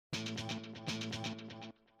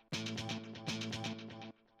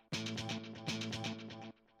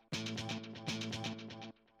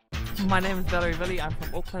My name is Valerie. I'm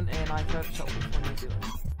from Auckland and I drove shop from New Zealand.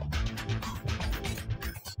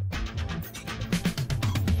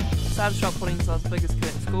 Started shot putting since I was the biggest kid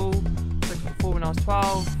at school, 6'4" when I was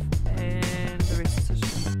 12, and the rest is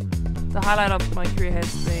history. The highlight of my career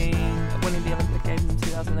has been winning the Olympic Games in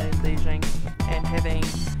 2008 in Beijing and having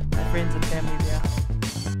my friends and family there.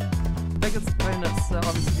 The biggest opponents are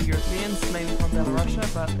obviously the Europeans, mainly from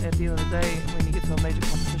Belarus, but at the end of the day, when you get to a major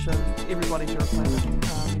competition, everybody's your opponent.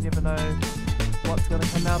 You never know what's going to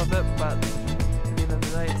come out of it, but at the end of the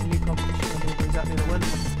day, it's a new competition and everybody's out there to win.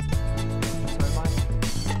 So mine.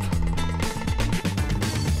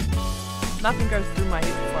 Nothing goes through my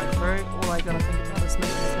head before I throw. All I gotta think about is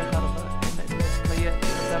making a step out of it, and that's basically it.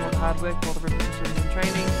 I've done all the hard work, all the repetitions and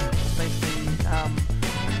training. It's basically,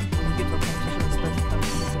 when you get to a competition, it's supposed to come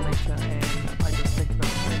from second nature, and I just think about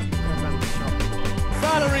it and run the shot.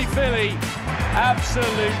 Valerie Philly,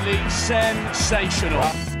 absolutely sensational.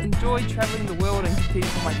 Enjoy travelling the world and competing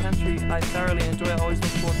for my country. I thoroughly enjoy it. I always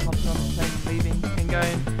look forward to hopping on the plane, leaving, and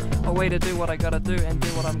going away to do what I gotta do and do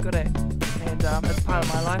what I'm good at. And it's part of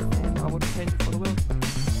my life, and I wouldn't change it for the world.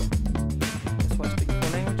 That's why I speak 4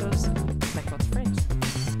 languages, make lots of friends.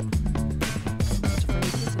 Such a friendly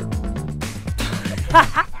person.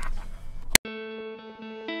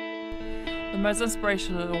 The most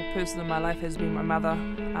inspirational person in my life has been my mother.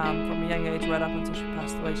 From a young age right up until she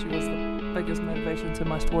passed away, she was the biggest motivation to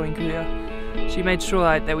my sporting career. She made sure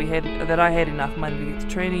that I had enough money to get to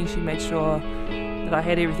training. She made sure that I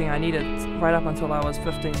had everything I needed right up until I was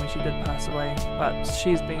 15 when she did pass away. But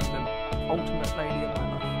she's been the ultimate lady in my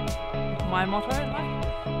life. My motto in life?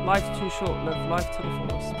 Life's too short, live life to the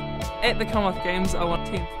fullest. At the Commonwealth Games, I want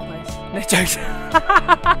 10th place. No jokes.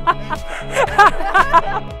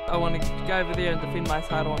 I want to go over there and defend my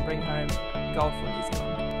title and bring home gold for New Zealand.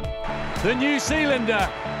 The New Zealander,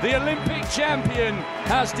 the Olympic champion,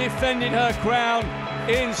 has defended her crown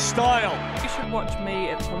in style. You should watch me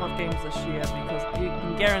at the Commonwealth Games this year because you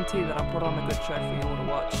can guarantee that I'll put on a good show for you all to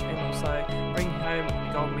watch and also bring home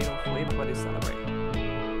a gold medal for everybody to celebrate.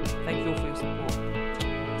 Thank you all for your support.